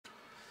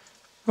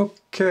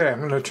Okay, I'm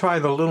going to try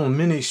the little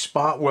mini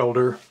spot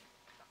welder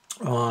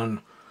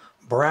on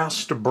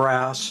brass to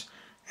brass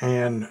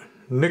and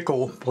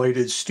nickel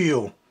plated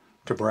steel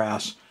to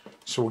brass,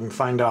 so we can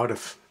find out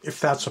if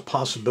that's a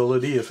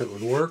possibility, if it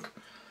would work.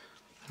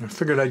 I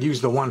figured I'd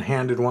use the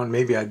one-handed one,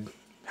 maybe I'd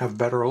have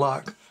better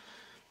luck.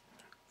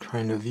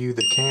 Trying to view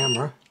the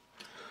camera.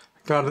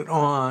 Got it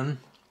on.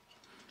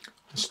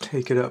 Let's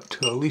take it up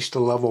to at least a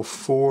level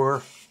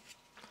 4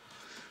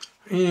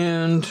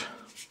 and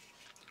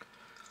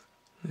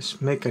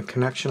let's make a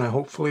connection,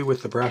 hopefully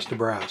with the brass to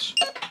brass.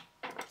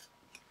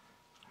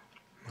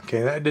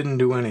 Okay, that didn't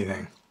do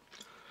anything.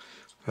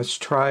 Let's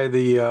try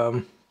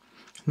the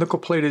nickel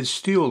plated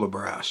steel to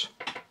brass.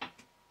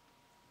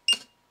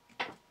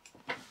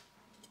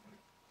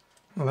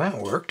 Well,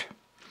 that worked.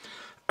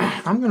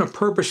 I'm going to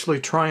purposely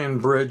try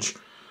and bridge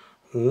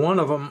one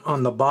of them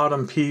on the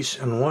bottom piece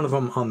and one of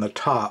them on the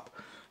top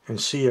and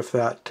see if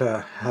that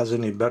has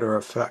any better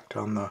effect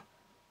on the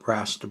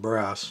brass to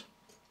brass.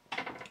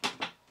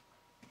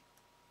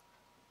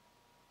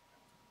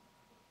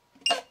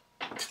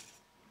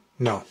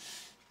 No.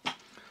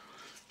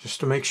 Just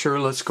to make sure,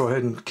 let's go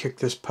ahead and kick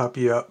this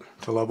puppy up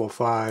to level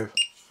 5.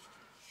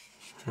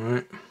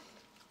 Alright.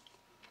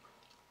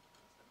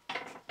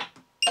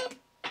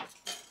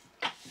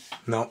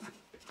 No.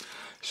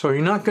 So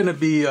you're not going to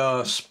be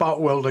spot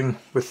welding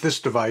with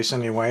this device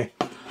anyway,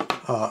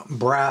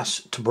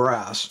 brass to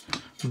brass,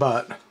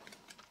 but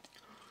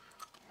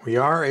we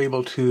are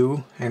able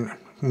to, and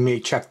we may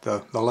check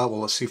the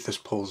level to see if this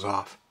pulls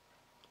off.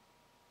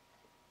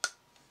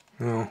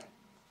 No.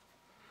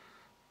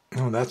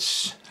 No,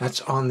 that's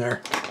on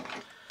there.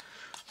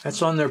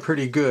 That's on there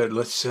pretty good.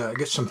 Let's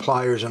get some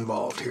pliers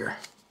involved here.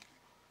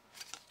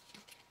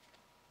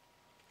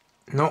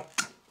 Nope.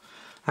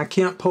 I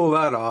can't pull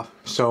that off,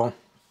 so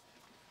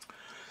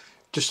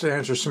just to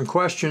answer some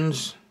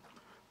questions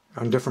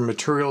on different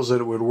materials that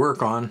it would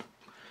work on,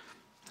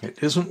 it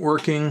isn't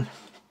working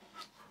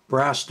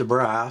brass to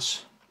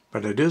brass,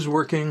 but it is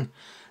working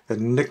the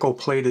nickel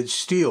plated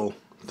steel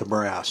to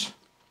brass.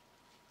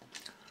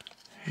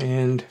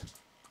 And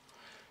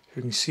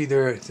you can see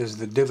there's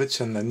the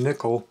divots in the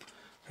nickel.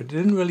 It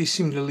didn't really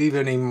seem to leave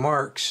any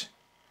marks,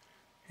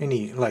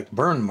 any like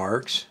burn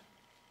marks.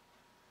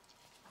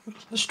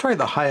 Let's try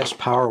the highest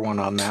power one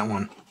on that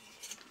one.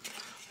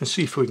 Let's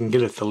see if we can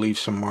get it to leave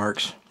some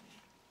marks.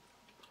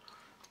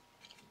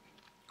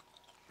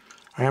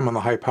 I am on the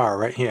high power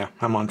right here.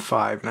 I'm on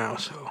 5 now,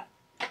 so.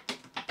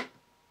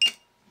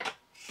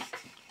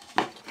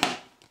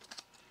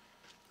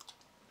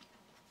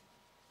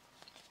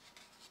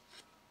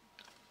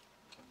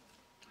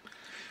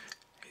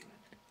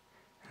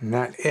 And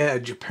that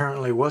edge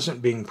apparently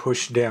wasn't being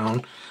pushed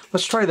down.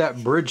 Let's try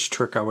that bridge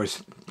trick I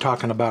was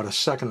talking about a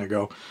second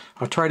ago.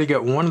 I'll try to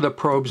get one of the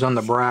probes on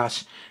the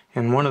brass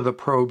and one of the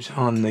probes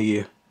on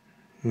the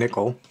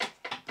nickel.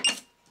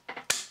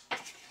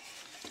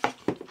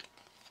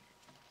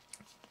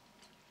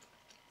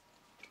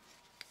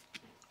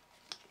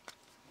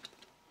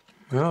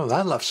 Well,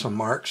 that left some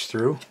marks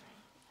through.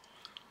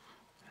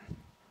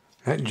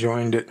 That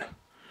joined it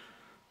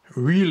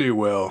really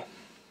well.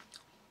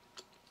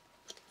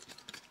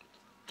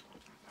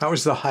 That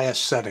was the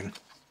highest setting.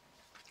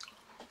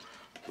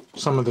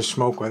 Some of the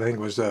smoke, I think,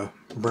 was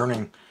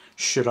burning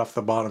shit off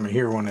the bottom of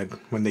here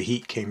when the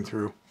heat came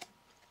through.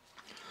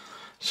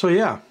 So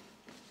yeah,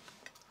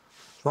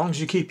 as long as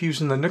you keep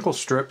using the nickel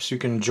strips, you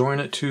can join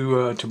it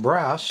to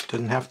brass.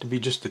 Doesn't have to be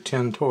just a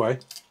tin toy.